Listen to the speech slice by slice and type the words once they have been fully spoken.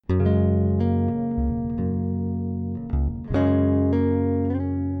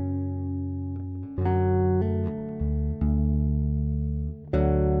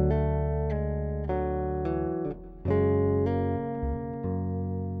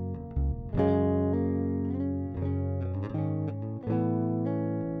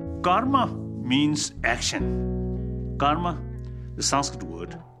Karma means action. Karma, the Sanskrit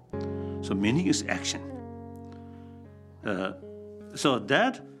word, so meaning is action. So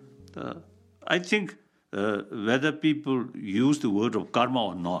that, I think, whether people use the word of karma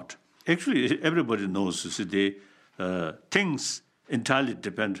or not, actually everybody knows things entirely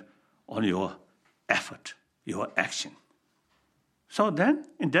depend on your effort, your action. So then,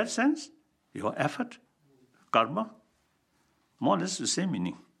 in that sense, your effort, karma, more or less the same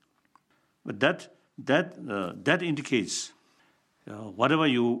meaning. But that indicates whatever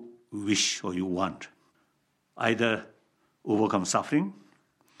you wish or you want, either overcome suffering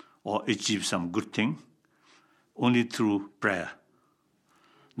or achieve some good thing, only through prayer,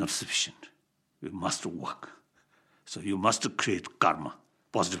 not sufficient. You must work. So you must create karma,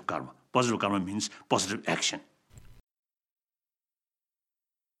 positive karma. Positive karma means positive action.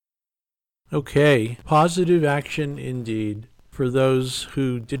 Okay, positive action indeed. For those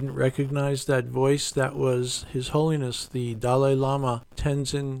who didn't recognize that voice, that was His Holiness the Dalai Lama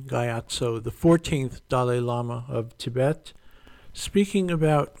Tenzin Gyatso, the 14th Dalai Lama of Tibet, speaking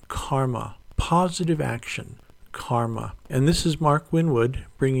about karma, positive action, karma. And this is Mark Winwood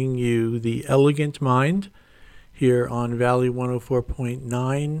bringing you The Elegant Mind here on Valley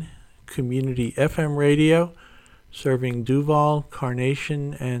 104.9 Community FM Radio, serving Duval,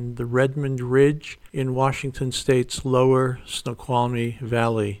 Carnation, and the Redmond Ridge in Washington State's lower Snoqualmie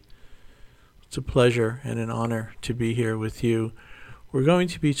Valley. It's a pleasure and an honor to be here with you. We're going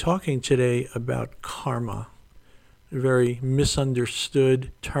to be talking today about karma, a very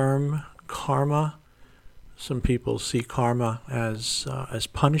misunderstood term, karma. Some people see karma as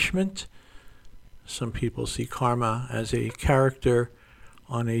punishment. Some people see karma as a character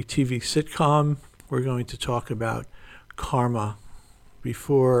on a TV sitcom. We're going to talk about karma.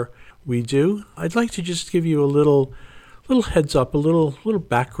 Before we do, I'd like to just give you a little heads up, a little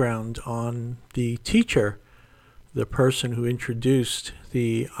background on the teacher, the person who introduced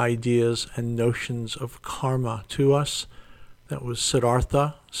the ideas and notions of karma to us. That was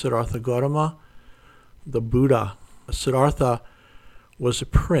Siddhartha Gautama, the Buddha. Siddhartha was a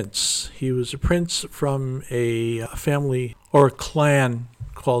prince. He was a prince from a family or a clan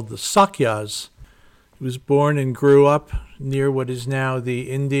called the Sakyas. He was born and grew up near what is now the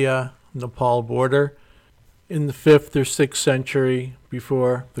India-Nepal border in the 5th or 6th century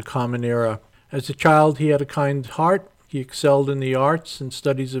before the Common Era. As a child, he had a kind heart. He excelled in the arts and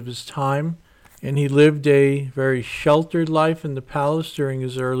studies of his time, and he lived a very sheltered life in the palace during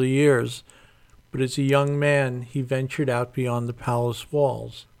his early years. But as a young man, he ventured out beyond the palace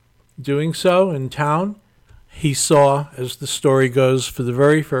walls. Doing so in town, he saw, as the story goes, for the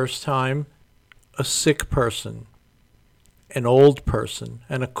very first time, a sick person, an old person,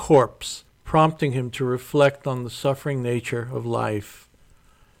 and a corpse, prompting him to reflect on the suffering nature of life.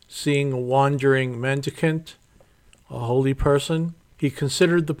 Seeing a wandering mendicant, a holy person, he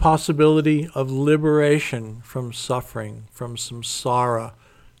considered the possibility of liberation from suffering, from samsara,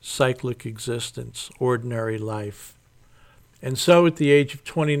 cyclic existence, ordinary life. And so at the age of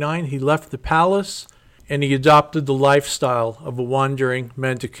 29, he left the palace and he adopted the lifestyle of a wandering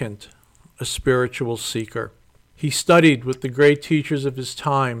mendicant, a spiritual seeker. He studied with the great teachers of his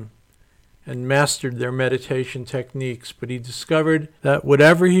time and mastered their meditation techniques, but he discovered that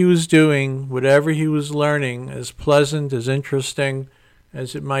whatever he was doing, whatever he was learning, as pleasant, as interesting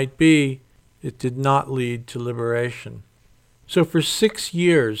as it might be, it did not lead to liberation. So for 6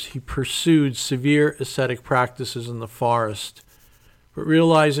 years, he pursued severe ascetic practices in the forest, but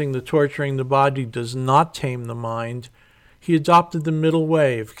realizing that torturing the body does not tame the mind, he adopted the middle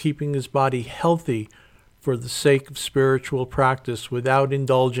way of keeping his body healthy for the sake of spiritual practice without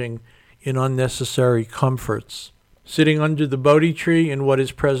indulging in unnecessary comforts. Sitting under the Bodhi tree in what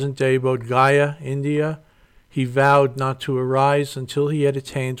is present-day Bodh Gaya, India, he vowed not to arise until he had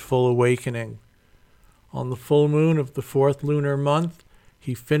attained full awakening. On the full moon of the 4th lunar month,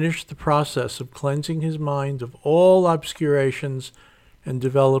 he finished the process of cleansing his mind of all obscurations and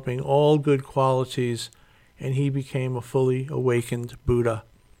developing all good qualities, and he became a fully awakened Buddha.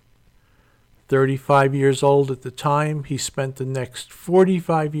 35 years old at the time, he spent the next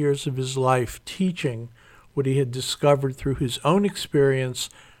 45 years of his life teaching what he had discovered through his own experience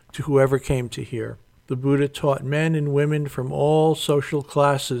to whoever came to hear. The Buddha taught men and women from all social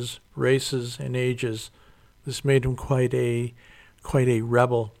classes, races, and ages. This made him quite a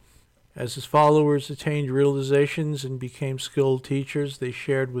rebel. As his followers attained realizations and became skilled teachers, they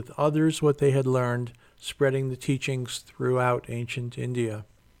shared with others what they had learned, spreading the teachings throughout ancient India.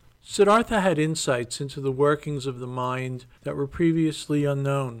 Siddhartha had insights into the workings of the mind that were previously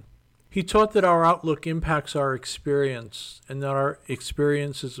unknown. He taught that our outlook impacts our experience, and that our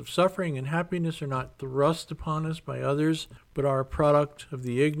experiences of suffering and happiness are not thrust upon us by others, but are a product of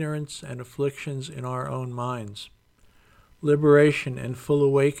the ignorance and afflictions in our own minds. Liberation and full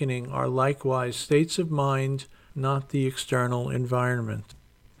awakening are likewise states of mind, not the external environment.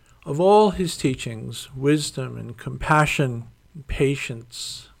 Of all his teachings, wisdom and compassion,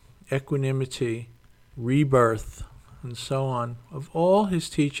 patience, equanimity, rebirth, and so on, of all his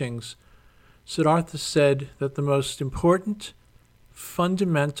teachings, Siddhartha said that the most important,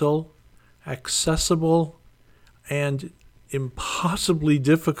 fundamental, accessible, and impossibly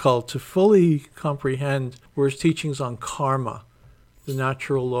difficult to fully comprehend were his teachings on karma, the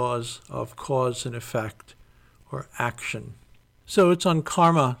natural laws of cause and effect, or action. So it's on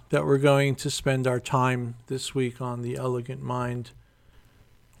karma that we're going to spend our time this week on The Elegant Mind.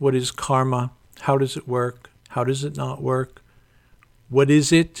 What is karma? How does it work? How does it not work? What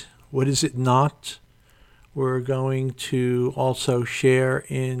is it? What is it not? We're going to also share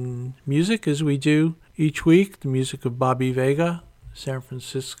in music, as we do each week, the music of Bobby Vega, San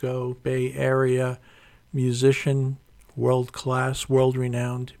Francisco Bay Area musician, world-class,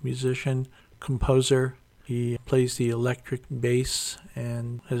 world-renowned musician, composer. He plays the electric bass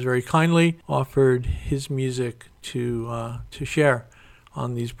and has very kindly offered his music to share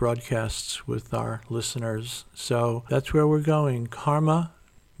on these broadcasts with our listeners. So that's where we're going. Karma,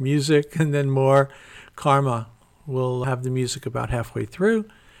 music, and then more karma. We'll have the music about halfway through,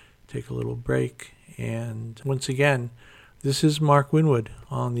 take a little break, and once again, this is Mark Winwood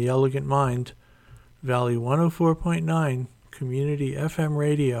on The Elegant Mind, Valley 104.9 Community FM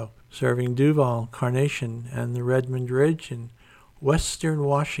Radio, serving Duval, Carnation, and the Redmond Ridge in western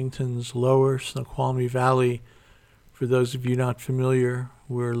Washington's lower Snoqualmie Valley. For those of you not familiar,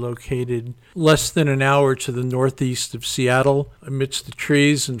 we're located less than an hour to the northeast of Seattle, amidst the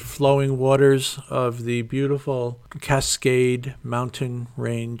trees and flowing waters of the beautiful Cascade Mountain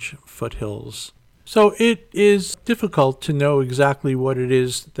Range foothills. So it is difficult to know exactly what it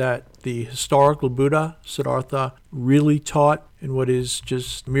is that the historical Buddha, Siddhartha, really taught and what is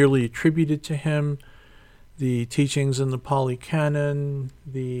just merely attributed to him. The teachings in the Pali Canon,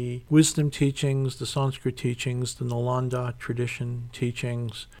 the wisdom teachings, the Sanskrit teachings, the Nalanda tradition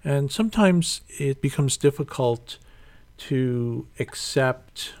teachings. And sometimes it becomes difficult to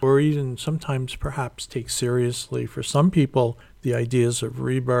accept or even sometimes perhaps take seriously for some people the ideas of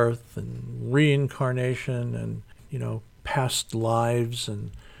rebirth and reincarnation and, past lives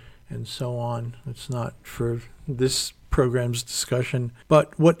and so on. It's not for this program's discussion.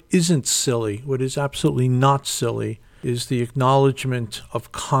 But what isn't silly, what is absolutely not silly, is the acknowledgement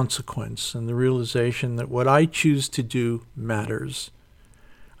of consequence and the realization that what I choose to do matters.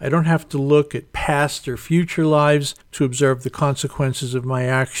 I don't have to look at past or future lives to observe the consequences of my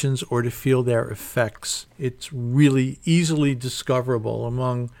actions or to feel their effects. It's really easily discoverable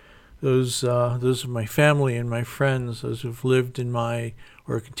among those of my family and my friends, those who've lived in my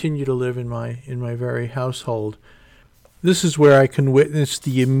or continue to live in my very household. This is where I can witness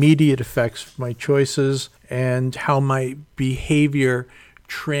the immediate effects of my choices and how my behavior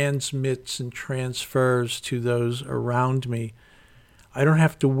transmits and transfers to those around me. I don't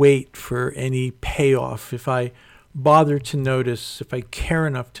have to wait for any payoff. If I bother to notice, if I care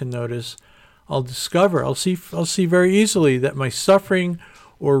enough to notice, I'll see very easily that my suffering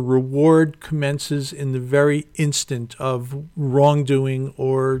or reward commences in the very instant of wrongdoing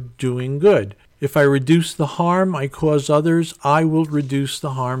or doing good. If I reduce the harm I cause others, I will reduce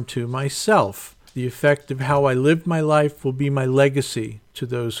the harm to myself. The effect of how I live my life will be my legacy to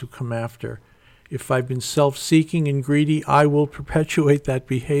those who come after. If I've been self-seeking and greedy, I will perpetuate that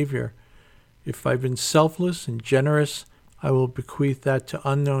behavior. If I've been selfless and generous, I will bequeath that to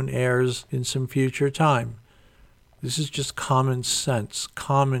unknown heirs in some future time. This is just common sense,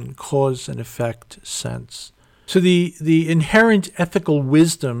 common cause and effect sense. So the inherent ethical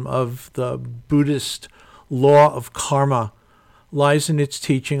wisdom of the Buddhist law of karma lies in its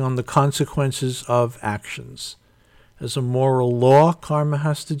teaching on the consequences of actions. As a moral law, karma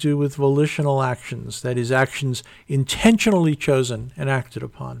has to do with volitional actions, that is, actions intentionally chosen and acted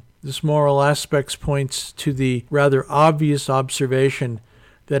upon. This moral aspect points to the rather obvious observation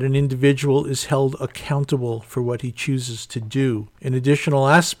that an individual is held accountable for what he chooses to do. An additional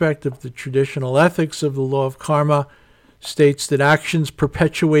aspect of the traditional ethics of the law of karma states that actions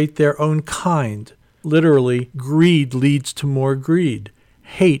perpetuate their own kind. Literally, greed leads to more greed,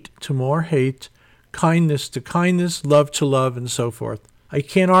 hate to more hate, kindness to kindness, love to love, and so forth. I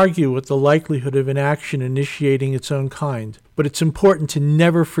can't argue with the likelihood of an action initiating its own kind, but it's important to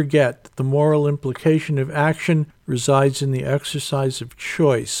never forget that the moral implication of action resides in the exercise of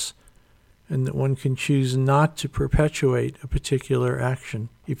choice. and that one can choose not to perpetuate a particular action.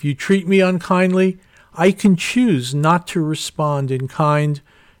 If you treat me unkindly, I can choose not to respond in kind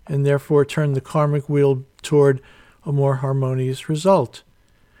and therefore turn the karmic wheel toward a more harmonious result.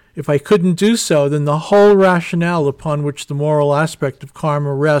 If I couldn't do so, then the whole rationale upon which the moral aspect of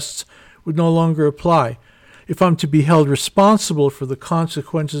karma rests would no longer apply. If I'm to be held responsible for the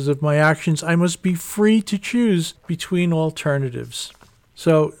consequences of my actions, I must be free to choose between alternatives.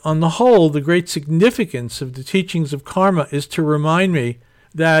 So, on the whole, the great significance of the teachings of karma is to remind me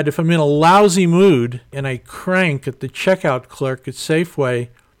that if I'm in a lousy mood and I crank at the checkout clerk at Safeway,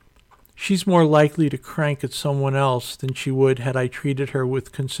 she's more likely to crank at someone else than she would had I treated her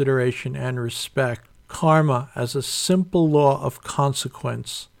with consideration and respect. Karma, as a simple law of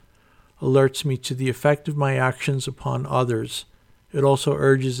consequence, alerts me to the effect of my actions upon others. It also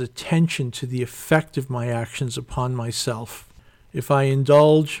urges attention to the effect of my actions upon myself. If I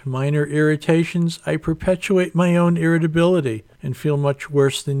indulge minor irritations, I perpetuate my own irritability and feel much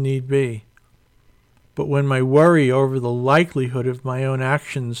worse than need be. But when my worry over the likelihood of my own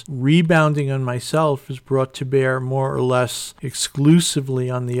actions rebounding on myself is brought to bear more or less exclusively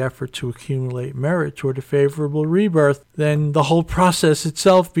on the effort to accumulate merit toward a favorable rebirth, then the whole process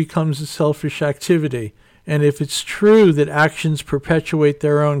itself becomes a selfish activity. And if it's true that actions perpetuate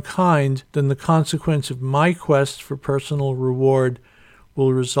their own kind, then the consequence of my quest for personal reward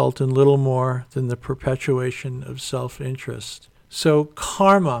will result in little more than the perpetuation of self-interest. So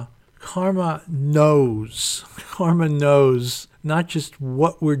karma knows not just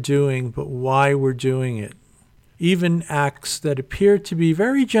what we're doing, but why we're doing it. Even acts that appear to be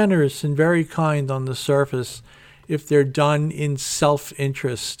very generous and very kind on the surface, if they're done in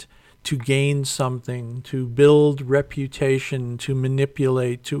self-interest, to gain something, to build reputation, to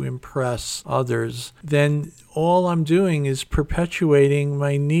manipulate, to impress others, then all I'm doing is perpetuating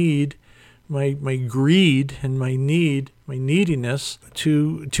my need, my greed and my neediness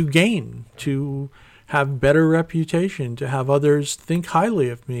to gain, to have better reputation, to have others think highly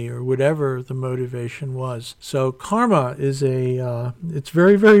of me, or whatever the motivation was. So karma is it's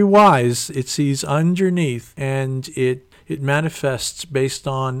very, very wise. It sees underneath, and it manifests based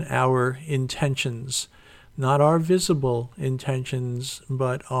on our intentions, not our visible intentions,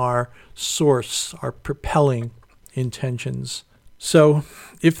 but our source, our propelling intentions. So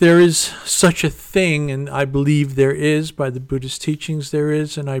if there is such a thing, and I believe there is, by the Buddhist teachings there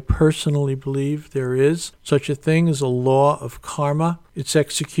is, and I personally believe there is, such a thing as a law of karma, its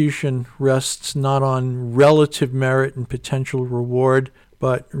execution rests not on relative merit and potential reward,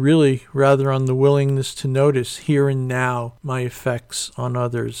 but really rather on the willingness to notice here and now my effects on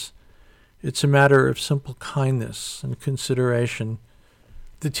others. It's a matter of simple kindness and consideration.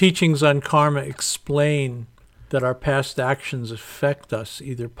 The teachings on karma explain that our past actions affect us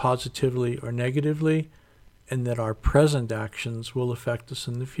either positively or negatively, and that our present actions will affect us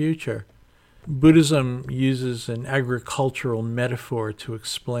in the future. Buddhism uses an agricultural metaphor to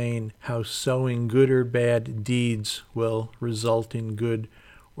explain how sowing good or bad deeds will result in good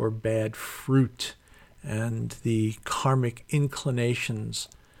or bad fruit, and the karmic inclinations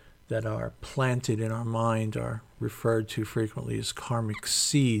that are planted in our mind are referred to frequently as karmic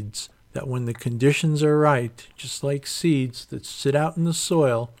seeds, that when the conditions are right, just like seeds that sit out in the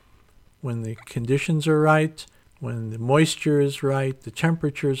soil, when the conditions are right, when the moisture is right, the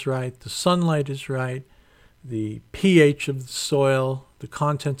temperature is right, the sunlight is right, the pH of the soil, the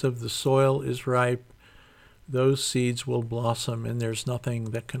content of the soil is ripe, those seeds will blossom, and there's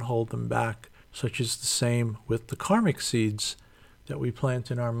nothing that can hold them back. Such is the same with the karmic seeds that we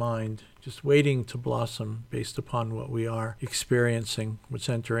plant in our mind, just waiting to blossom based upon what we are experiencing, what's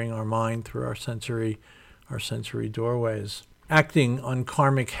entering our mind through our sensory doorways. Acting on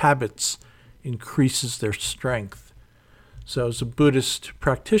karmic habits increases their strength. So as a Buddhist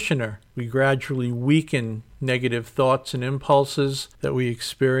practitioner, we gradually weaken negative thoughts and impulses that we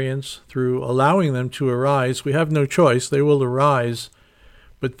experience through allowing them to arise. We have no choice, they will arise,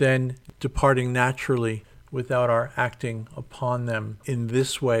 but then departing naturally without our acting upon them. In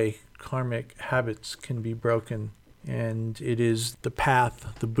this way, karmic habits can be broken, and it is the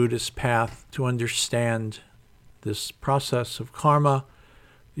path, the Buddhist path, to understand this process of karma,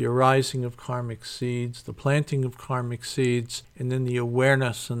 the arising of karmic seeds, the planting of karmic seeds, and then the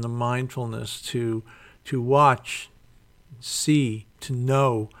awareness and the mindfulness to watch, see, to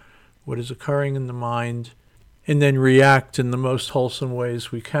know what is occurring in the mind, and then react in the most wholesome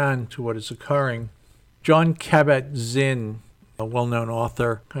ways we can to what is occurring. Jon Kabat-Zinn, a well-known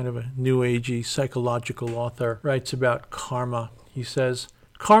author, kind of a new agey psychological author, writes about karma. He says,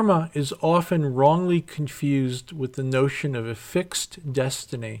 "Karma is often wrongly confused with the notion of a fixed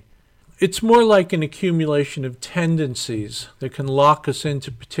destiny. It's more like an accumulation of tendencies that can lock us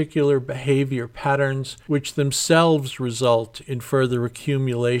into particular behavior patterns, which themselves result in further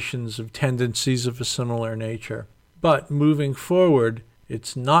accumulations of tendencies of a similar nature. But moving forward,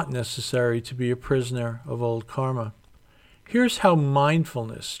 it's not necessary to be a prisoner of old karma. Here's how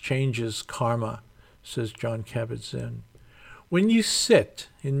mindfulness changes karma, says Jon Kabat-Zinn. When you sit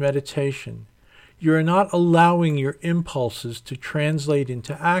in meditation, you are not allowing your impulses to translate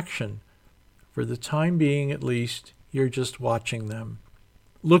into action. For the time being, at least, you're just watching them.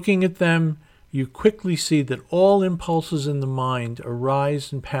 Looking at them, you quickly see that all impulses in the mind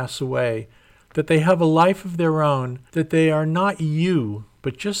arise and pass away, that they have a life of their own, that they are not you,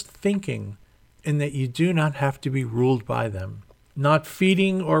 but just thinking, and that you do not have to be ruled by them. Not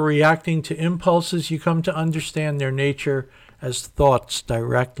feeding or reacting to impulses, you come to understand their nature as thoughts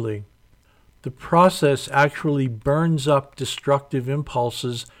directly. The process actually burns up destructive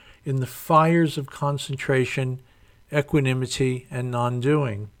impulses in the fires of concentration, equanimity, and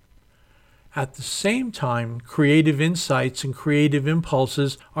non-doing. At the same time, creative insights and creative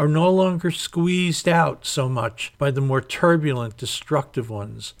impulses are no longer squeezed out so much by the more turbulent, destructive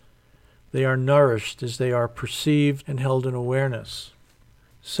ones. They are nourished as they are perceived and held in awareness.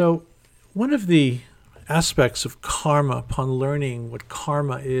 So, one of the aspects of karma, upon learning what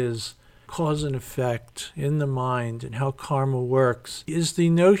karma is, cause and effect in the mind and how karma works, is the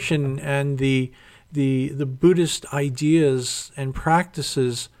notion and the Buddhist ideas and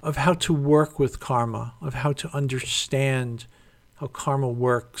practices of how to work with karma, of how to understand how karma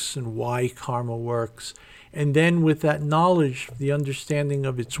works and why karma works. And then with that knowledge, the understanding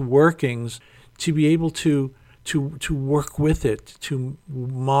of its workings, to be able to work with it, to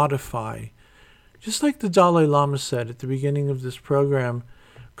modify. Just like the Dalai Lama said at the beginning of this program,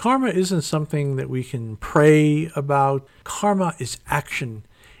 karma isn't something that we can pray about. Karma is action,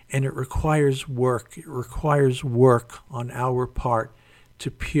 and it requires work. It requires work on our part to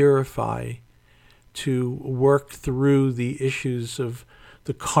purify, to work through the issues of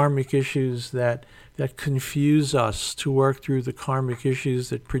the karmic issues that confuse us, to work through the karmic issues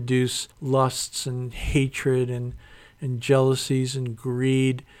that produce lusts and hatred and jealousies and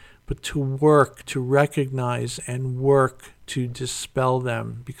greed, but to work, to recognize and work to dispel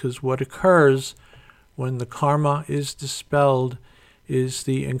them. Because what occurs when the karma is dispelled is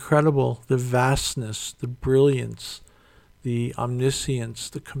the incredible, the vastness, the brilliance, the omniscience,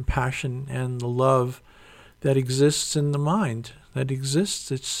 the compassion, and the love that exists in the mind, that exists,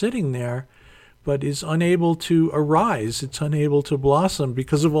 it's sitting there, but is unable to arise, it's unable to blossom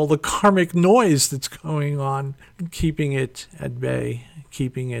because of all the karmic noise that's going on, keeping it at bay,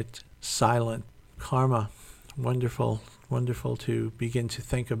 keeping it silent. Karma, wonderful, wonderful to begin to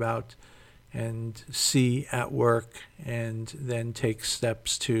think about and see at work, and then take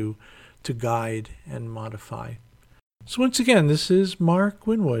steps to guide and modify. So once again, this is Mark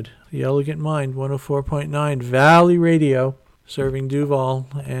Winwood, The Elegant Mind, 104.9 Valley Radio, serving Duval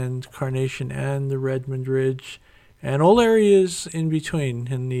and Carnation and the Redmond Ridge and all areas in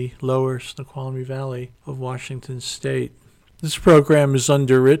between in the lower Snoqualmie Valley of Washington State. This program is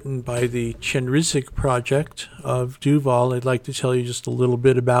underwritten by the Chenrezig Project of Duval. I'd like to tell you just a little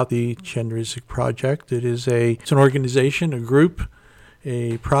bit about the Chenrezig Project. It's an organization, a group,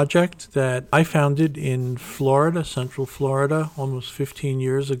 a project that I founded in Florida, Central Florida, almost 15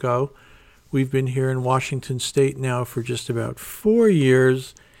 years ago. We've been here in Washington State now for just about 4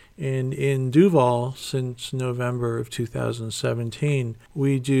 years, and in Duval since November of 2017.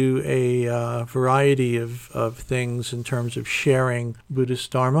 We do a variety of things in terms of sharing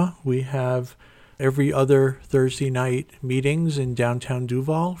Buddhist Dharma. We have every other Thursday night meetings in downtown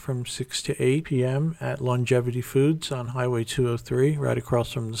Duval from 6 to 8 p.m. at Longevity Foods on Highway 203, right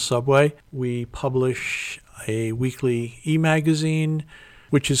across from the subway. We publish a weekly e-magazine,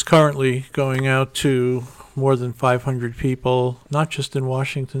 which is currently going out to more than 500 people, not just in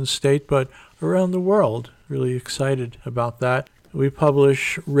Washington State, but around the world. Really excited about that. We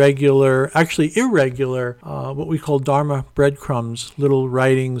publish irregular, what we call Dharma breadcrumbs, little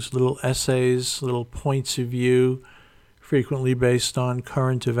writings, little essays, little points of view, frequently based on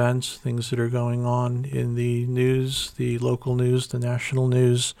current events, things that are going on in the news, the local news, the national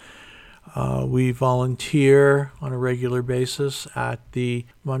news. We volunteer on a regular basis at the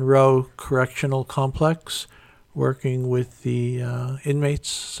Monroe Correctional Complex, working with the inmates,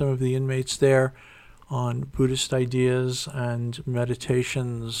 some of the inmates there, on Buddhist ideas and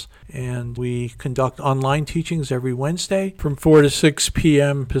meditations. And we conduct online teachings every Wednesday from 4 to 6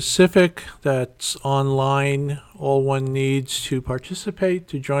 p.m. Pacific. That's online. All one needs to participate,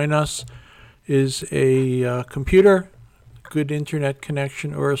 to join us, is a computer good internet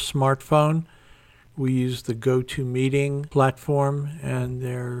connection or a smartphone, we use the GoToMeeting platform, and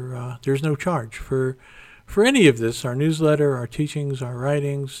there's no charge for any of this, our newsletter, our teachings, our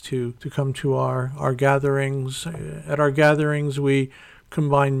writings, to come to our gatherings. At our gatherings, we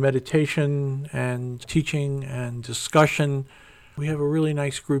combine meditation and teaching and discussion. We have a really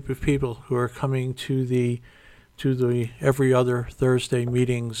nice group of people who are coming to the every other Thursday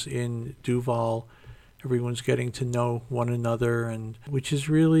meetings in Duval. Everyone's getting to know one another, and which is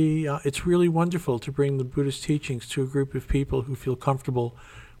really it's really wonderful to bring the Buddhist teachings to a group of people who feel comfortable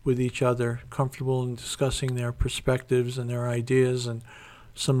with each other, comfortable in discussing their perspectives and their ideas and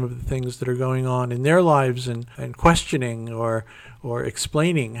some of the things that are going on in their lives, and questioning or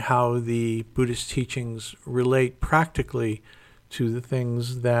explaining how the Buddhist teachings relate practically to the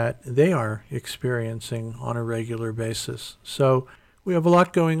things that they are experiencing on a regular basis. So we have a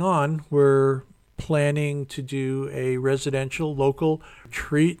lot going on. We're planning to do a residential local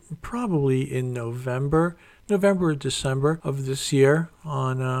retreat probably in November or December of this year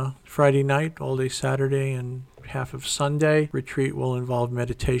on a Friday night, all day Saturday and half of Sunday. Retreat will involve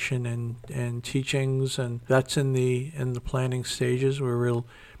meditation and teachings, and that's in the planning stages. We're real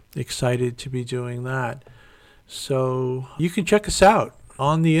excited to be doing that. So you can check us out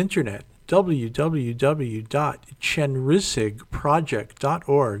on the internet,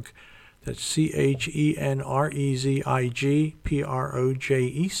 www.chenrizigproject.org. That's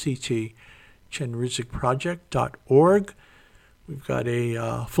ChenRezigProject, chenrizigproject.org. We've got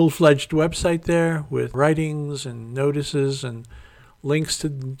a full-fledged website there with writings and notices and links to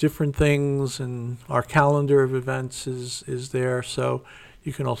different things, and our calendar of events is there. So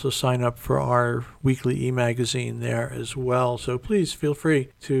you can also sign up for our weekly e-magazine there as well. So please feel free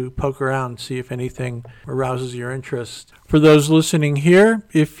to poke around, see if anything arouses your interest. For those listening here,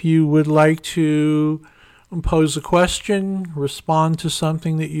 if you would like to pose a question, respond to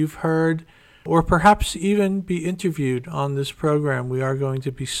something that you've heard, or perhaps even be interviewed on this program, we are going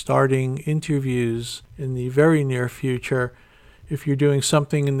to be starting interviews in the very near future. If you're doing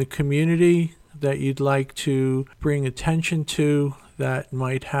something in the community that you'd like to bring attention to, that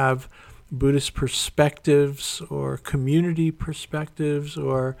might have Buddhist perspectives or community perspectives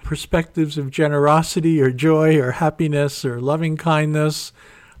or perspectives of generosity or joy or happiness or loving kindness,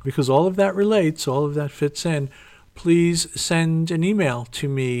 because all of that relates, all of that fits in, please send an email to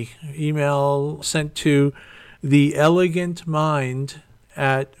me. Email sent to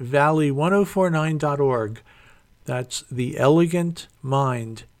theelegantmind@valley1049.org. That's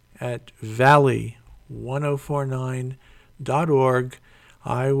theelegantmind@valley1049.org.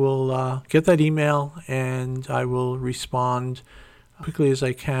 I will get that email, and I will respond quickly as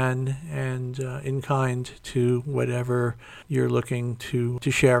I can and in kind to whatever you're looking to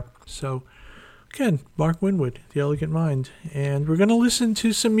share. So again, Mark Winwood, The Elegant Mind. And we're going to listen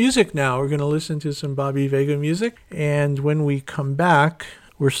to some music now. We're going to listen to some Bobby Vega music. And when we come back,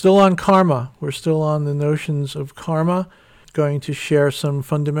 we're still on karma. We're still on the notions of karma. Going to share some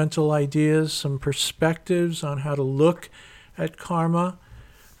fundamental ideas, some perspectives on how to look at karma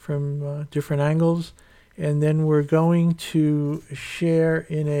from different angles. And then we're going to share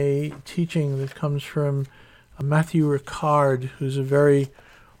in a teaching that comes from Matthew Ricard, who's a very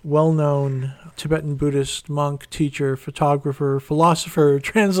well-known Tibetan Buddhist monk, teacher, photographer, philosopher,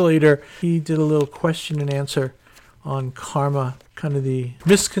 translator. He did a little question and answer on karma, kind of the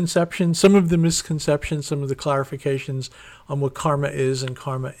misconceptions, some of the clarifications on what karma is and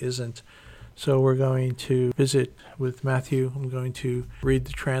karma isn't. So we're going to visit with Matthew. I'm going to read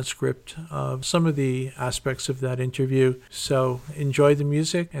the transcript of some of the aspects of that interview. So enjoy the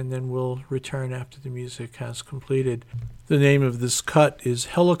music, and then we'll return after the music has completed. The name of this cut is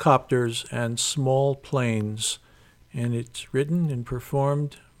Helicopters and Small Planes, and it's written and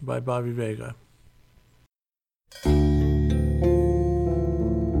performed by Bobby Vega.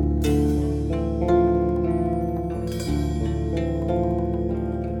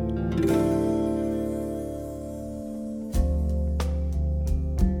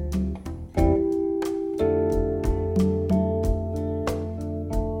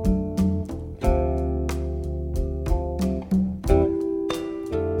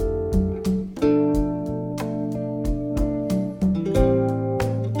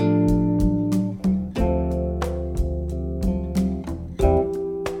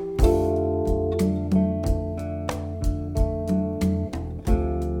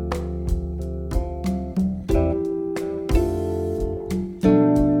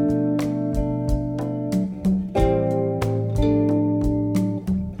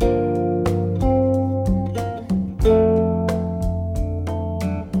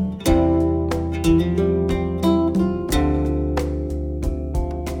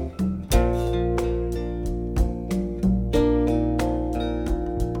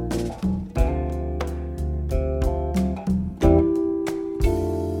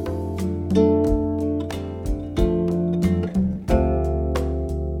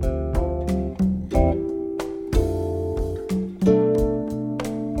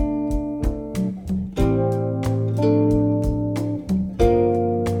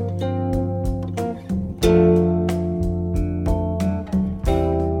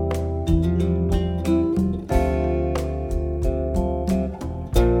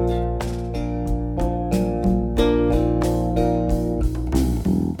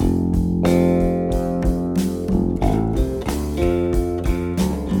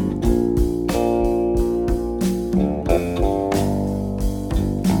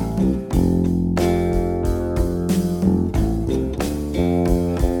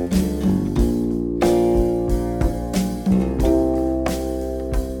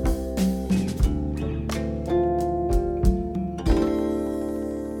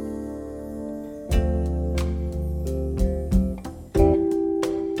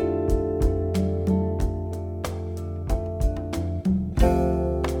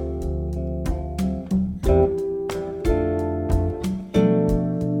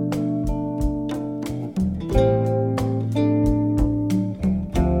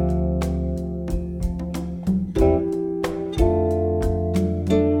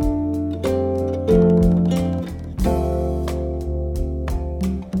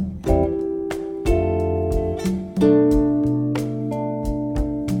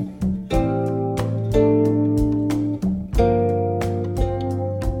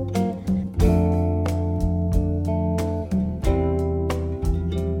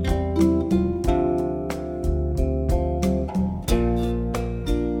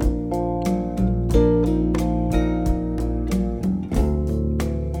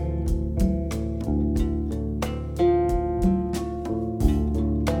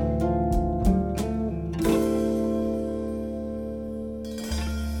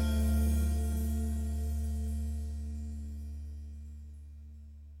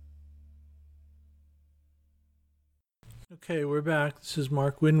 Okay, we're back. This is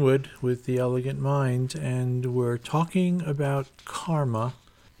Mark Winwood with The Elegant Mind, and we're talking about karma.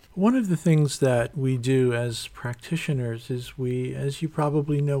 One of the things that we do as practitioners is as you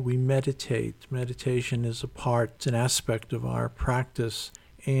probably know, we meditate. Meditation is it's an aspect of our practice.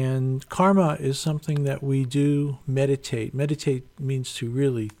 And karma is something that we do meditate. Meditate means to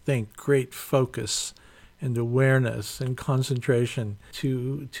really think, great focus and awareness and concentration,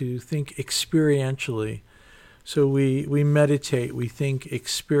 to think experientially. So we meditate, we think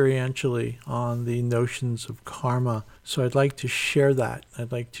experientially on the notions of karma. So I'd like to share that.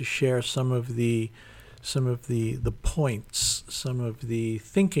 I'd like to share some of the points, some of the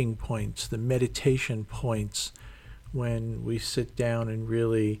thinking points, the meditation points when we sit down and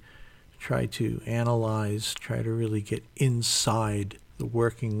really try to analyze, try to really get inside the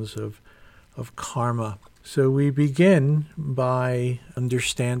workings of karma. So we begin by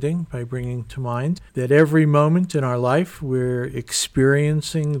understanding, by bringing to mind that every moment in our life we're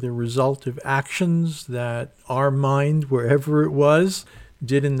experiencing the result of actions that our mind, wherever it was,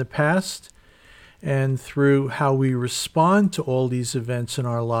 did in the past. And through how we respond to all these events in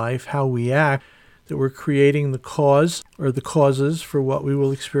our life, how we act, that we're creating the cause or the causes for what we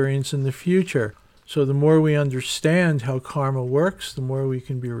will experience in the future. So the more we understand how karma works, the more we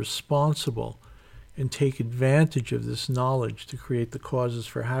can be responsible and take advantage of this knowledge to create the causes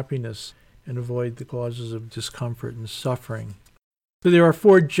for happiness and avoid the causes of discomfort and suffering. So there are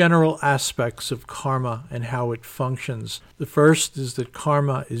 4 general aspects of karma and how it functions. The first is that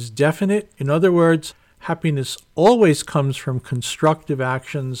karma is definite. In other words, happiness always comes from constructive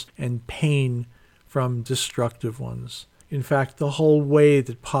actions and pain from destructive ones. In fact, the whole way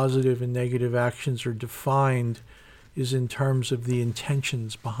that positive and negative actions are defined is in terms of the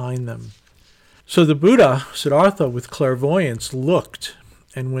intentions behind them. So the Buddha, Siddhartha, with clairvoyance, looked,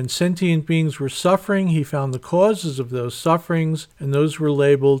 and when sentient beings were suffering, he found the causes of those sufferings, and those were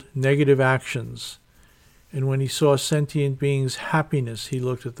labeled negative actions. And when he saw sentient beings' happiness, he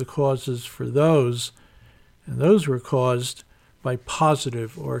looked at the causes for those, and those were caused by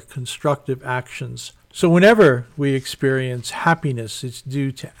positive or constructive actions. So whenever we experience happiness, it's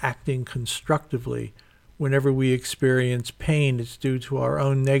due to acting constructively. Whenever we experience pain, it's due to our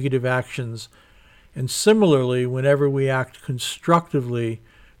own negative actions. And similarly, whenever we act constructively,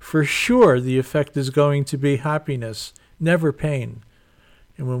 for sure the effect is going to be happiness, never pain.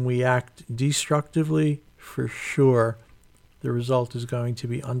 And when we act destructively, for sure the result is going to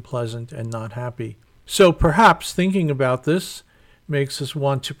be unpleasant and not happy. So perhaps thinking about this makes us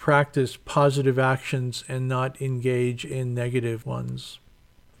want to practice positive actions and not engage in negative ones.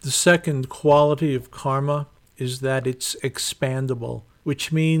 The second quality of karma is that it's expandable,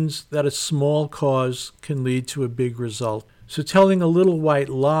 which means that a small cause can lead to a big result. So telling a little white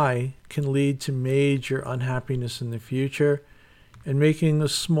lie can lead to major unhappiness in the future, and making a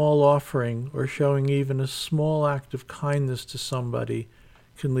small offering or showing even a small act of kindness to somebody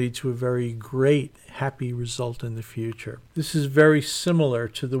can lead to a very great happy result in the future. This is very similar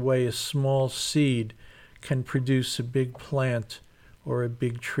to the way a small seed can produce a big plant or a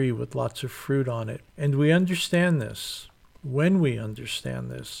big tree with lots of fruit on it. And we understand this. When we understand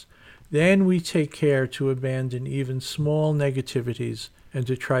this, then we take care to abandon even small negativities and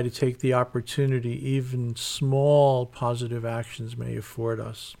to try to take the opportunity even small positive actions may afford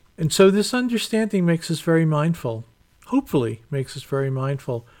us. And so this understanding makes us very mindful, hopefully makes us very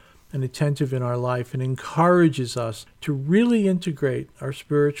mindful and attentive in our life, and encourages us to really integrate our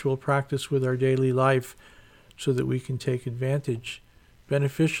spiritual practice with our daily life so that we can take advantage,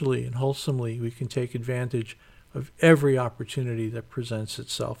 beneficially and wholesomely, we can take advantage of every opportunity that presents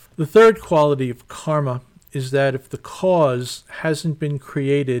itself. The third quality of karma is that if the cause hasn't been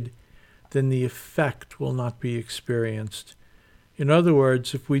created, then the effect will not be experienced. In other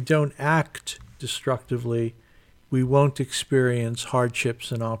words, if we don't act destructively, we won't experience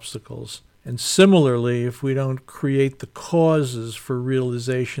hardships and obstacles. And similarly, if we don't create the causes for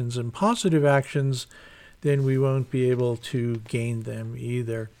realizations and positive actions, then we won't be able to gain them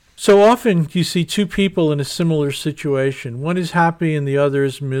either. So often you see 2 people in a similar situation. One is happy and the other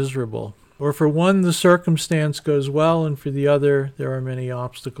is miserable. Or for one, the circumstance goes well, and for the other, there are many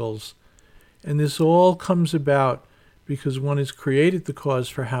obstacles. And this all comes about because one has created the cause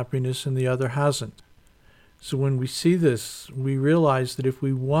for happiness and the other hasn't. So when we see this, we realize that if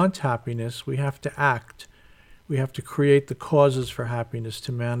we want happiness, we have to act. We have to create the causes for happiness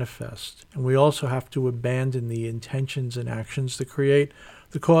to manifest. And we also have to abandon the intentions and actions that create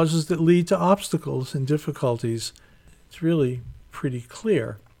the causes that lead to obstacles and difficulties. It's really pretty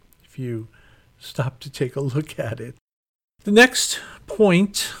clear if you stop to take a look at it. The next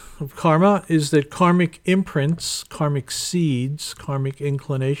point of karma is that karmic imprints, karmic seeds, karmic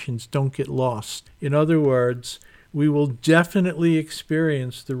inclinations don't get lost. In other words, we will definitely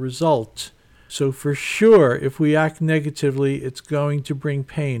experience the result. So for sure, if we act negatively, it's going to bring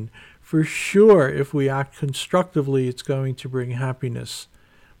pain. For sure, if we act constructively, it's going to bring happiness.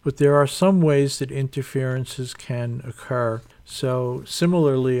 But there are some ways that interferences can occur. So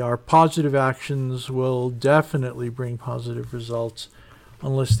similarly, our positive actions will definitely bring positive results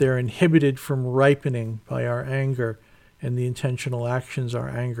unless they're inhibited from ripening by our anger and the intentional actions our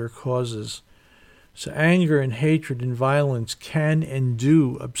anger causes. So anger and hatred and violence can and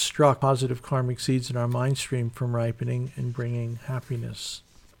do obstruct positive karmic seeds in our mind stream from ripening and bringing happiness.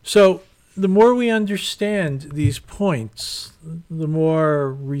 So the more we understand these points, the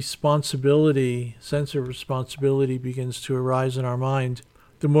more responsibility, sense of responsibility begins to arise in our mind.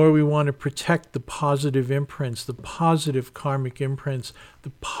 The more we want to protect the positive imprints, the positive karmic imprints, the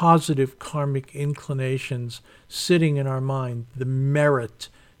positive karmic inclinations sitting in our mind, the merit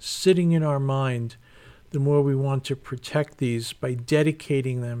sitting in our mind, the more we want to protect these by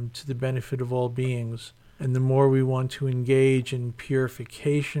dedicating them to the benefit of all beings. And the more we want to engage in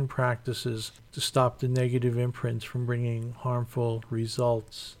purification practices to stop the negative imprints from bringing harmful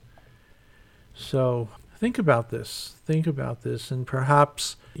results. So think about this, and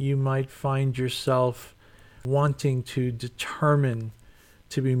perhaps you might find yourself wanting to determine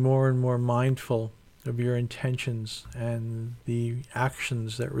to be more and more mindful of your intentions and the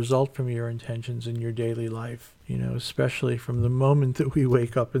actions that result from your intentions in your daily life, especially from the moment that we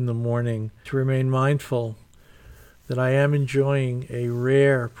wake up in the morning, to remain mindful that I am enjoying a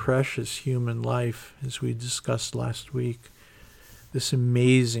rare, precious human life, as we discussed last week, this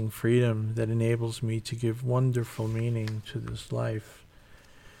amazing freedom that enables me to give wonderful meaning to this life.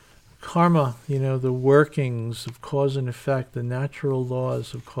 Karma, the workings of cause and effect, the natural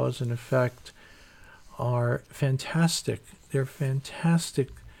laws of cause and effect, are fantastic. They're fantastic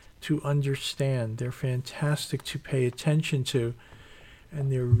to understand. They're fantastic to pay attention to.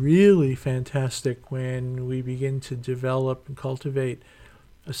 And they're really fantastic when we begin to develop and cultivate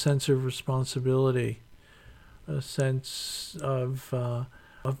a sense of responsibility, a sense of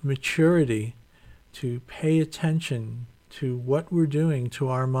maturity, to pay attention to what we're doing to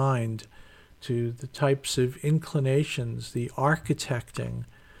our mind, to the types of inclinations, the architecting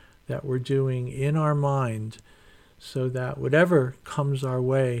that we're doing in our mind, so that whatever comes our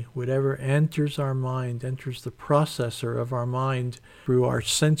way, whatever enters our mind, enters the processor of our mind through our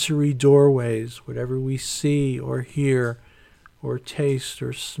sensory doorways, whatever we see or hear or taste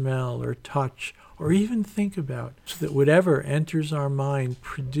or smell or touch or even think about, so that whatever enters our mind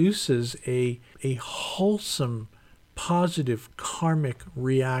produces a wholesome, positive karmic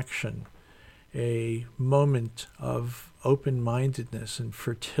reaction, a moment of open-mindedness and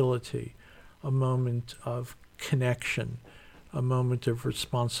fertility, a moment of connection, a moment of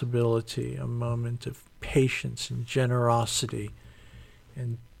responsibility, a moment of patience and generosity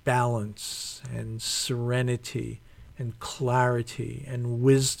and balance and serenity and clarity and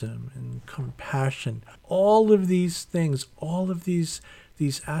wisdom and compassion. All of these things, all of these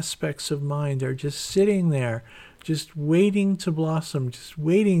aspects of mind are just sitting there, just waiting to blossom, just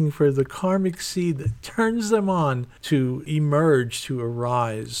waiting for the karmic seed that turns them on to emerge, to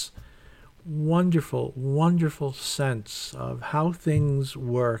arise. Wonderful, wonderful sense of how things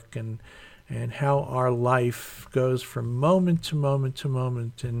work and how our life goes from moment to moment to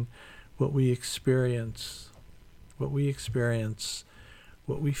moment, and what we experience, what we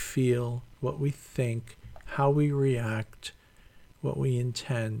feel, what we think, how we react, what we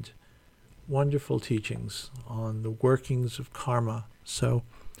intend. Wonderful teachings on the workings of karma. So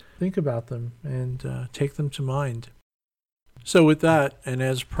think about them and take them to mind. So with that, and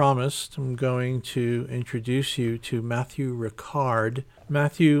as promised, I'm going to introduce you to Matthew Ricard.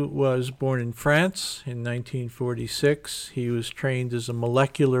 Matthew was born in France in 1946. He was trained as a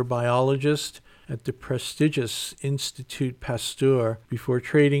molecular biologist at the prestigious Institut Pasteur before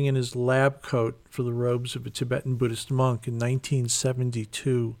trading in his lab coat for the robes of a Tibetan Buddhist monk in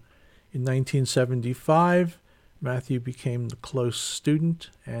 1972. In 1975, Matthew became the close student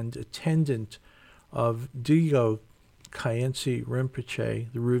and attendant of Digo Khyentse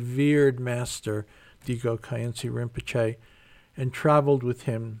Rinpoche, the revered master Digo Khyentse Rinpoche, and traveled with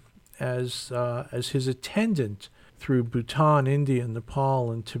him as his attendant through Bhutan, India,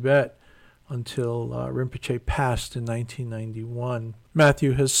 Nepal, and Tibet until Rinpoche passed in 1991.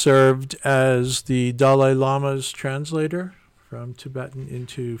 Matthew has served as the Dalai Lama's translator from Tibetan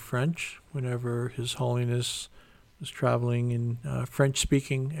into French whenever His Holiness was traveling in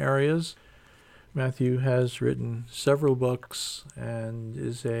French-speaking areas. Matthew has written several books and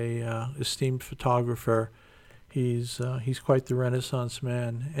is a esteemed photographer. He's quite the Renaissance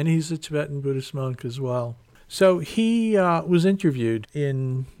man, and he's a Tibetan Buddhist monk as well. So he was interviewed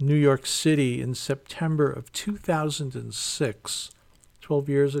in New York City in September of 2006, 12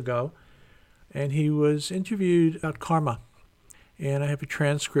 years ago, and he was interviewed about karma. And I have a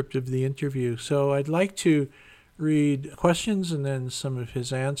transcript of the interview. So I'd like to read questions and then some of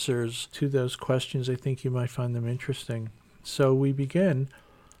his answers to those questions. I think you might find them interesting. So we begin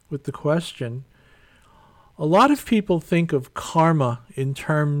with the question. A lot of people think of karma in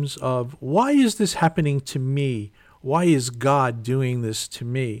terms of, why is this happening to me? Why is God doing this to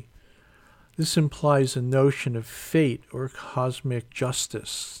me? This implies a notion of fate or cosmic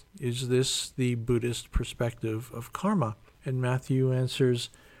justice. Is this the Buddhist perspective of karma? And Matthew answers,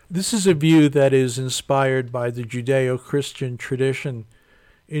 this is a view that is inspired by the Judeo-Christian tradition.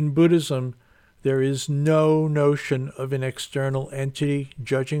 In Buddhism, there is no notion of an external entity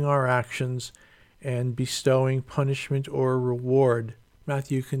judging our actions and bestowing punishment or reward.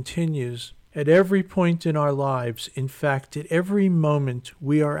 Matthew continues, at every point in our lives, in fact, at every moment,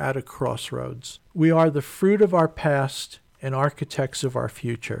 we are at a crossroads. We are the fruit of our past and architects of our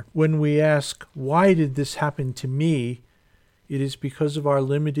future. When we ask, why did this happen to me? It is because of our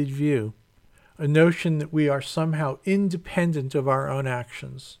limited view, a notion that we are somehow independent of our own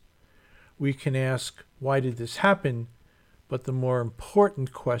actions. We can ask, why did this happen? But the more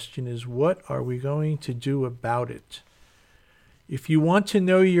important question is, what are we going to do about it? If you want to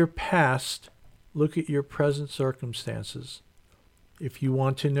know your past, look at your present circumstances. If you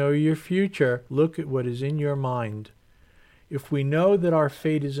want to know your future, look at what is in your mind. If we know that our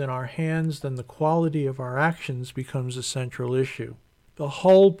fate is in our hands, then the quality of our actions becomes a central issue. The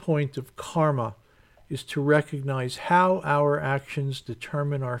whole point of karma is to recognize how our actions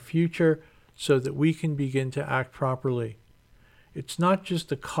determine our future so that we can begin to act properly. It's not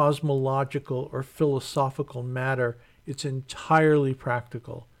just a cosmological or philosophical matter, it's entirely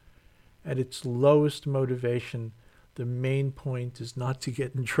practical. At its lowest motivation, the main point is not to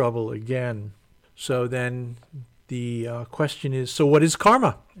get in trouble again. So then the question is, so what is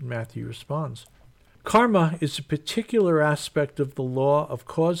karma? And Matthew responds, karma is a particular aspect of the law of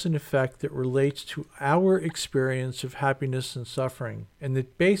cause and effect that relates to our experience of happiness and suffering, and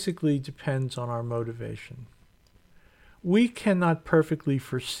that basically depends on our motivation. We cannot perfectly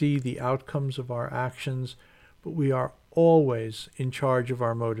foresee the outcomes of our actions, but we are always in charge of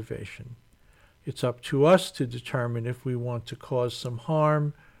our motivation. It's up to us to determine if we want to cause some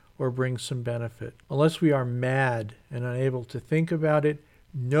harm or bring some benefit. Unless we are mad and unable to think about it,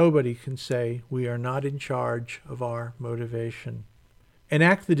 nobody can say we are not in charge of our motivation. An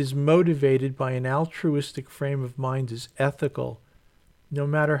act that is motivated by an altruistic frame of mind is ethical, no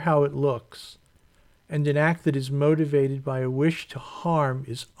matter how it looks. And an act that is motivated by a wish to harm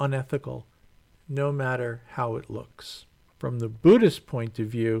is unethical, no matter how it looks. From the Buddhist point of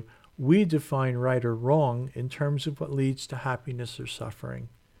view, we define right or wrong in terms of what leads to happiness or suffering.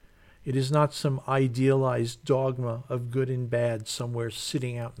 It is not some idealized dogma of good and bad somewhere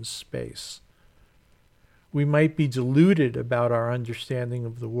sitting out in space. We might be deluded about our understanding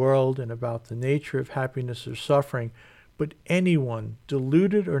of the world and about the nature of happiness or suffering, but anyone,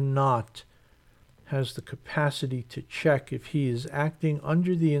 deluded or not, has the capacity to check if he is acting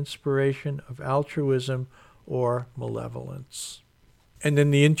under the inspiration of altruism or malevolence. And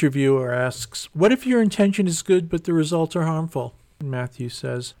then the interviewer asks, what if your intention is good but the results are harmful? And Matthew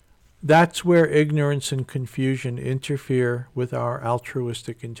says, that's where ignorance and confusion interfere with our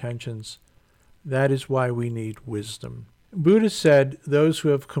altruistic intentions. That is why we need wisdom. Buddha said those who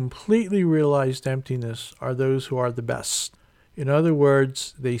have completely realized emptiness are those who are the best. In other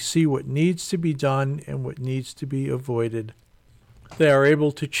words, they see what needs to be done and what needs to be avoided. They are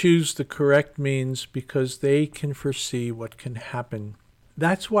able to choose the correct means because they can foresee what can happen.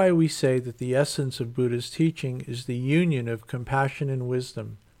 That's why we say that the essence of Buddha's teaching is the union of compassion and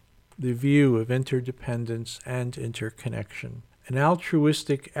wisdom, the view of interdependence and interconnection. An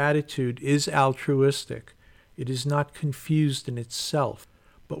altruistic attitude is altruistic. It is not confused in itself.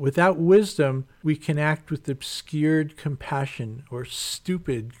 But without wisdom, we can act with obscured compassion or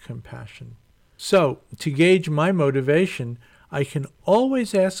stupid compassion. So, to gauge my motivation, I can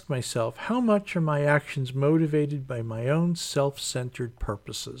always ask myself, how much are my actions motivated by my own self-centered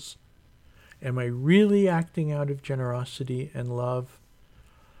purposes? Am I really acting out of generosity and love?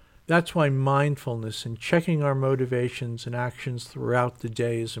 That's why mindfulness and checking our motivations and actions throughout the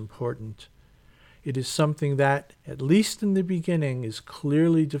day is important. It is something that, at least in the beginning, is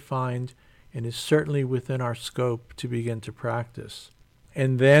clearly defined and is certainly within our scope to begin to practice.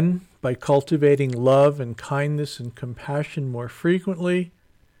 And then, by cultivating love and kindness and compassion more frequently,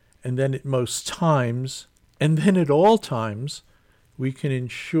 and then at most times, and then at all times, we can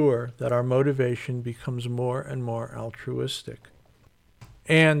ensure that our motivation becomes more and more altruistic.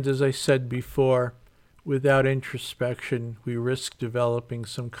 And, as I said before, without introspection, we risk developing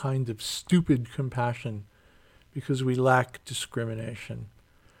some kind of stupid compassion because we lack discrimination.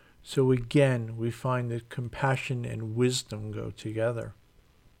 So again, we find that compassion and wisdom go together.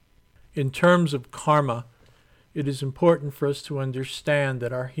 In terms of karma, it is important for us to understand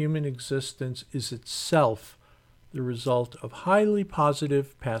that our human existence is itself the result of highly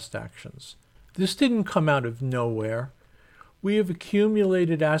positive past actions. This didn't come out of nowhere. We have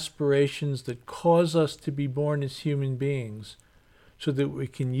accumulated aspirations that cause us to be born as human beings so that we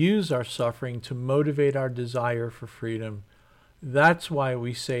can use our suffering to motivate our desire for freedom. That's why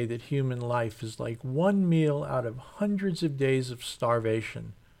we say that human life is like one meal out of hundreds of days of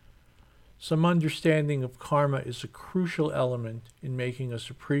starvation. Some understanding of karma is a crucial element in making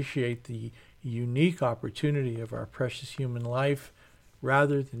us appreciate the unique opportunity of our precious human life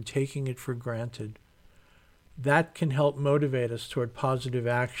rather than taking it for granted. That can help motivate us toward positive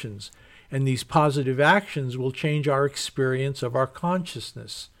actions, and these positive actions will change our experience of our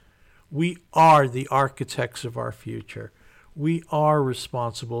consciousness. We are the architects of our future. We are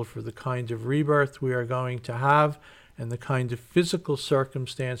responsible for the kind of rebirth we are going to have and the kind of physical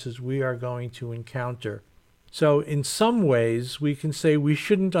circumstances we are going to encounter. So in some ways, we can say we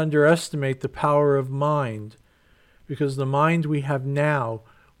shouldn't underestimate the power of mind, because the mind we have now,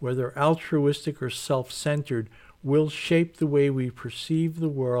 whether altruistic or self-centered, will shape the way we perceive the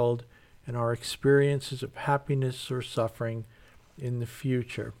world and our experiences of happiness or suffering in the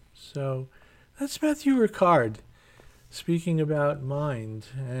future. So that's Matthew Ricard speaking about mind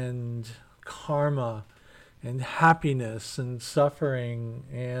and karma and happiness and suffering.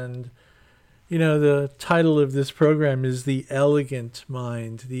 And, the title of this program is The Elegant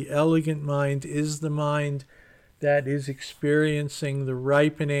Mind. The elegant mind is the mind that is experiencing the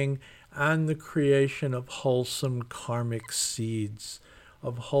ripening and the creation of wholesome karmic seeds,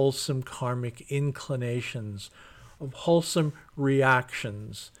 of wholesome karmic inclinations, of wholesome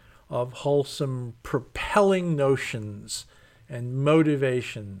reactions, of wholesome propelling notions and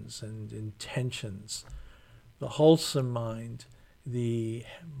motivations and intentions. The wholesome mind, the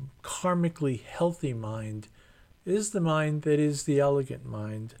karmically healthy mind, is the mind that is the elegant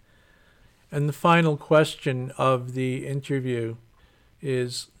mind. And the final question of the interview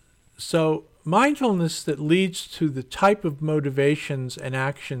is, so mindfulness that leads to the type of motivations and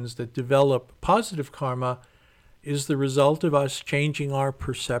actions that develop positive karma is the result of us changing our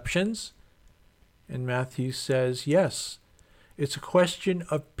perceptions? And Matthew says, yes. It's a question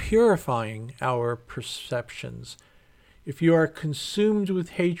of purifying our perceptions. If you are consumed with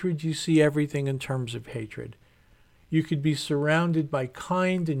hatred, you see everything in terms of hatred. You could be surrounded by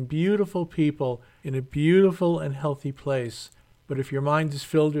kind and beautiful people in a beautiful and healthy place. But if your mind is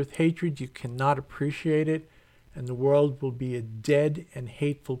filled with hatred, you cannot appreciate it, and the world will be a dead and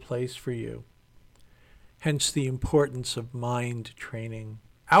hateful place for you. Hence the importance of mind training.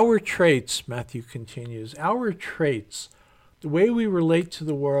 Our traits, Matthew continues, our traits, the way we relate to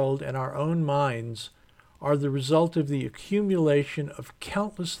the world and our own minds, are the result of the accumulation of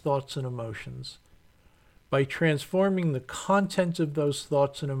countless thoughts and emotions. By transforming the content of those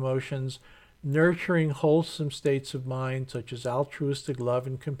thoughts and emotions, nurturing wholesome states of mind such as altruistic love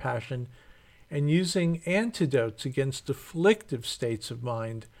and compassion, and using antidotes against afflictive states of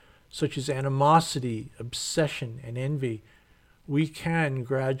mind such as animosity, obsession, and envy, we can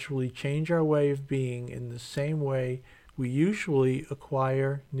gradually change our way of being in the same way we usually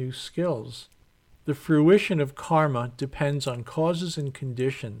acquire new skills. The fruition of karma depends on causes and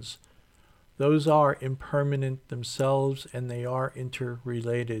conditions. Those are impermanent themselves, and they are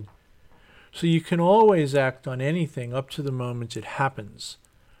interrelated. So you can always act on anything up to the moment it happens.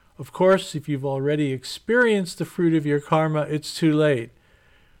 Of course, if you've already experienced the fruit of your karma, it's too late.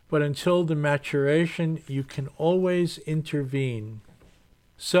 But until the maturation, you can always intervene.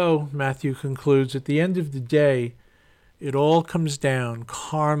 So, Matthew concludes, at the end of the day, it all comes down,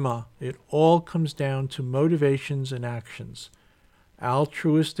 karma, it all comes down to motivations and actions.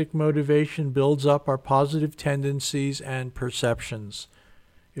 Altruistic motivation builds up our positive tendencies and perceptions.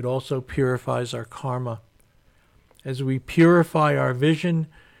 It also purifies our karma. As we purify our vision,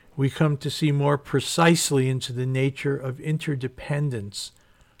 we come to see more precisely into the nature of interdependence.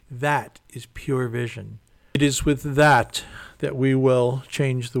 That is pure vision. It is with that that we will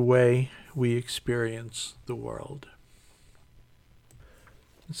change the way we experience the world.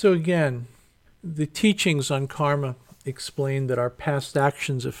 So again, the teachings on karma explained that our past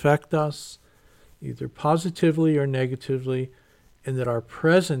actions affect us, either positively or negatively, and that our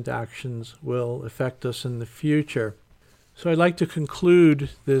present actions will affect us in the future. So I'd like to conclude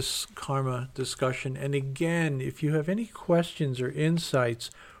this karma discussion. And again, if you have any questions or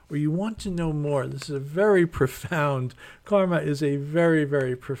insights, or you want to know more, this is a very profound, karma is a very,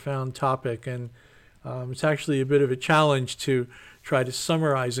 very profound topic. And it's actually a bit of a challenge to try to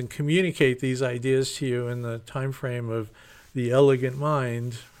summarize and communicate these ideas to you in the time frame of the Elegant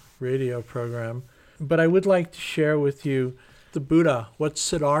Mind radio program. But I would like to share with you the Buddha, what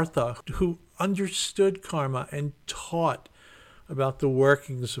Siddhartha, who understood karma and taught about the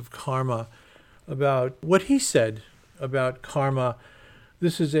workings of karma, about what he said about karma.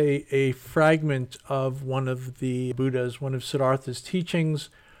 This is a fragment of one of the Buddha's, one of Siddhartha's teachings,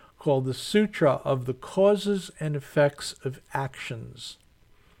 called the Sutra of the Causes and Effects of Actions.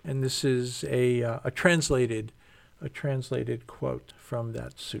 And this is a translated quote from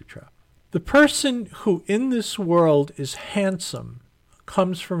that sutra. The person who in this world is handsome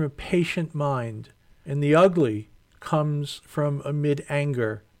comes from a patient mind, and the ugly comes from amid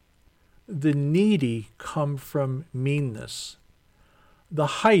anger. The needy come from meanness. The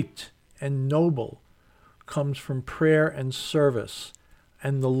height and noble comes from prayer and service,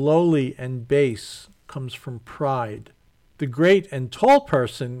 and the lowly and base comes from pride. The great and tall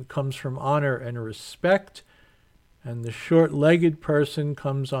person comes from honor and respect, and the short-legged person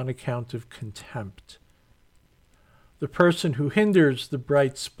comes on account of contempt. The person who hinders the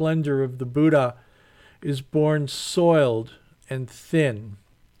bright splendor of the Buddha is born soiled and thin,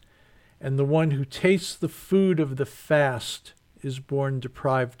 and the one who tastes the food of the fast is born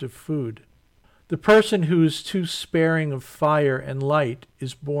deprived of food. The person who is too sparing of fire and light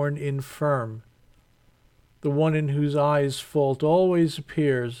is born infirm. The one in whose eyes fault always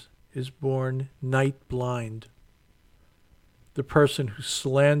appears is born night blind. The person who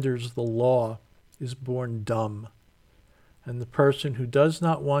slanders the law is born dumb, and the person who does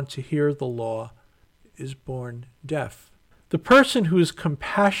not want to hear the law is born deaf. The person who is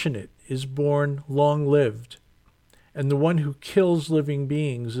compassionate is born long-lived, and the one who kills living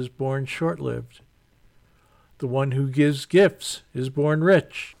beings is born short-lived. The one who gives gifts is born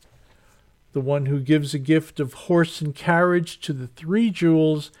rich. The one who gives a gift of horse and carriage to the 3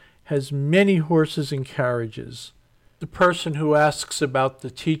 jewels has many horses and carriages. The person who asks about the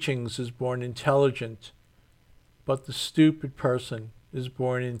teachings is born intelligent, but the stupid person is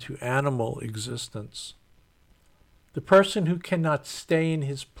born into animal existence. The person who cannot stay in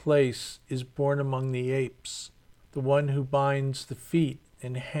his place is born among the apes. The one who binds the feet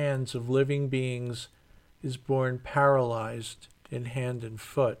and hands of living beings is born paralyzed in hand and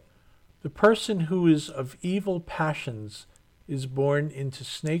foot. The person who is of evil passions is born into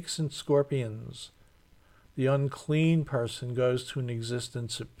snakes and scorpions. The unclean person goes to an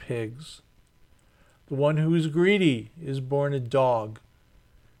existence of pigs. The one who is greedy is born a dog.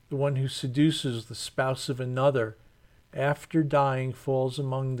 The one who seduces the spouse of another after dying falls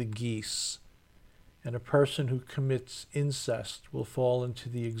among the geese. And a person who commits incest will fall into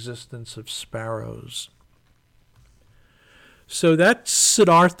the existence of sparrows. So that's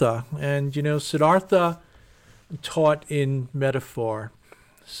Siddhartha. And, Siddhartha taught in metaphor.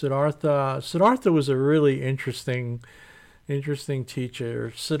 Siddhartha was a really interesting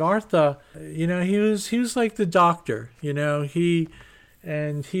teacher. Siddhartha, he was like the doctor. He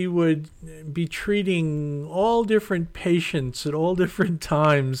would be treating all different patients at all different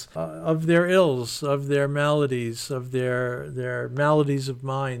times of their ills, of their maladies, of their maladies of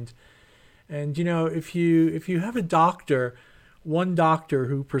mind. And if you have a doctor, one doctor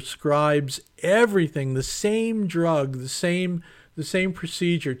who prescribes everything, the same drug, the same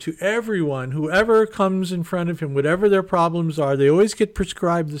procedure to everyone, whoever comes in front of him, whatever their problems are, they always get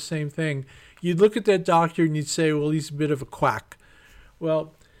prescribed the same thing. You'd look at that doctor and you'd say, well, he's a bit of a quack.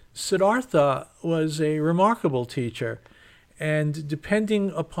 Well, Siddhartha was a remarkable teacher, and depending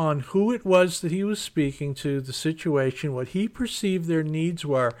upon who it was that he was speaking to, the situation, what he perceived their needs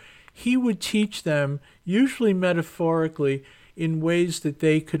were, he would teach them, usually metaphorically, in ways that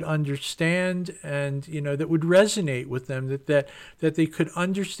they could understand and, that would resonate with them, that they could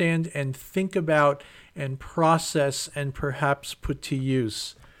understand and think about and process and perhaps put to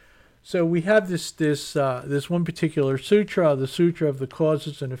use. So we have this one particular sutra, the Sutra of the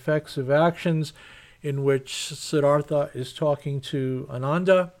Causes and Effects of Actions, in which Siddhartha is talking to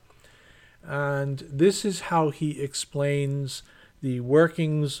Ananda. And this is how he explains the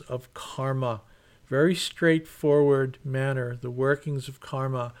workings of karma. Very straightforward manner, the workings of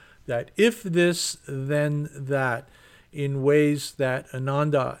karma, that if this, then that. in ways that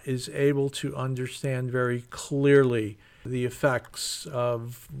Ananda is able to understand very clearly the effects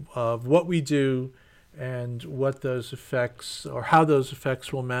of what we do and what those effects or how those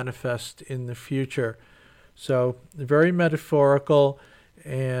effects will manifest in the future. So very metaphorical,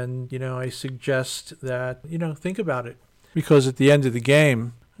 and I suggest that think about it, because at the end of the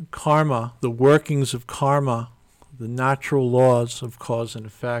game, karma, the workings of karma, the natural laws of cause and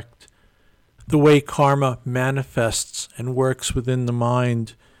effect, the way karma manifests and works within the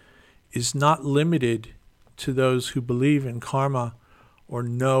mind is not limited to those who believe in karma or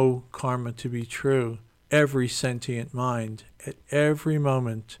know karma to be true. Every sentient mind at every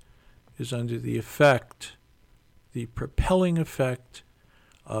moment is under the effect, the propelling effect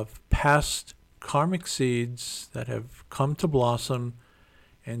of past karmic seeds that have come to blossom,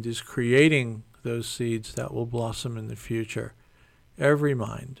 and is creating those seeds that will blossom in the future. Every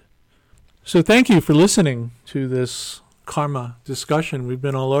mind. So thank you for listening to this karma discussion. We've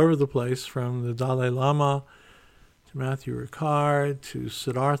been all over the place, from the Dalai Lama to Matthew Ricard to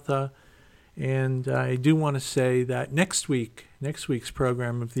Siddhartha. And I do want to say that next week's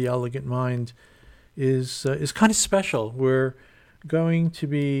program of The Elegant Mind is kind of special. We're going to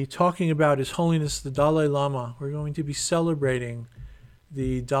be talking about His Holiness the Dalai Lama. We're going to be celebrating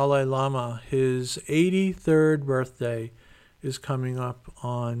the Dalai Lama. His 83rd birthday is coming up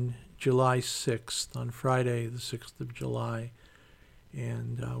on July 6th, on Friday, the 6th of July.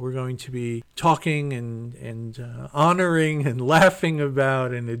 And we're going to be talking and honoring and laughing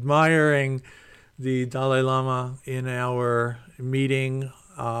about and admiring the Dalai Lama in our meeting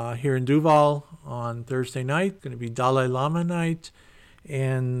here in Duval on Thursday night. It's going to be Dalai Lama night.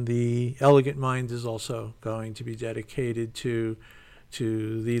 And the Elegant Mind is also going to be dedicated to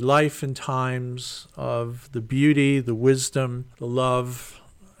the life and times of the beauty, the wisdom, the love,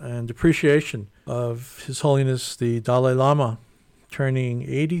 and appreciation of His Holiness the Dalai Lama, turning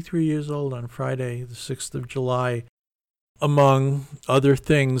 83 years old on Friday, the 6th of July. Among other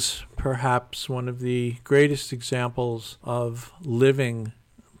things, perhaps one of the greatest examples of living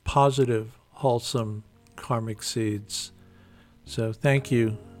positive, wholesome karmic seeds. So thank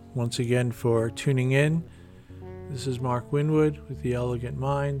you once again for tuning in. This is Mark Winwood with The Elegant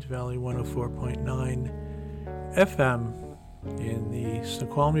Mind, Valley 104.9 FM in the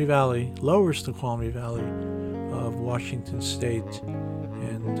Snoqualmie Valley, lower Snoqualmie Valley of Washington State.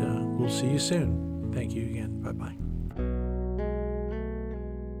 And we'll see you soon. Thank you again. Bye-bye.